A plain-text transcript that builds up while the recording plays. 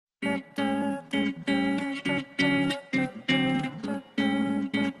I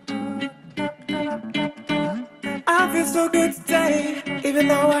feel so good today, even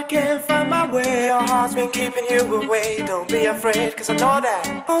though I can't find my way. Your heart's been keeping you away. Don't be afraid, cause I know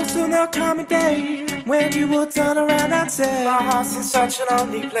that oh, soon there'll come a day when you will turn around and say, my heart's in such a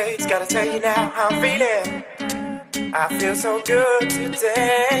lonely place. Gotta tell you now how I'm feeling. I feel so good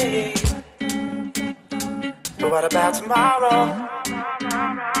today, but what about tomorrow?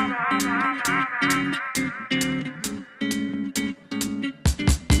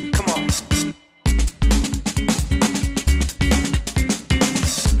 Come on.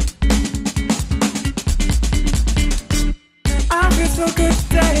 I feel so good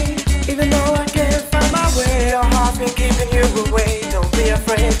today, even though I can't find my way. Your heart's been keeping you away. Don't be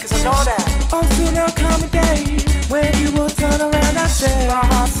afraid, cause I know that oh, soon there'll come a day when you will turn around and say, my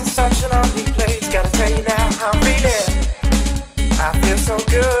heart's in such a lonely place. Gotta tell you now how I'm feeling. I feel so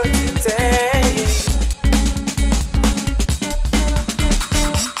good today,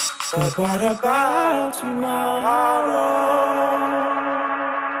 but what about tomorrow?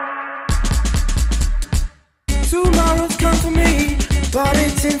 Tomorrow's come for me, but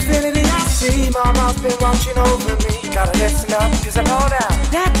it's infinity I see. Mama's been watching over me. Gotta listen up, cause I know now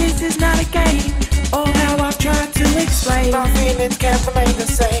that this is not a game. Oh, how I've tried to explain, my feelings can't remain the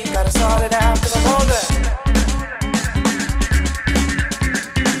same. Gotta sort it out, cause I'm older.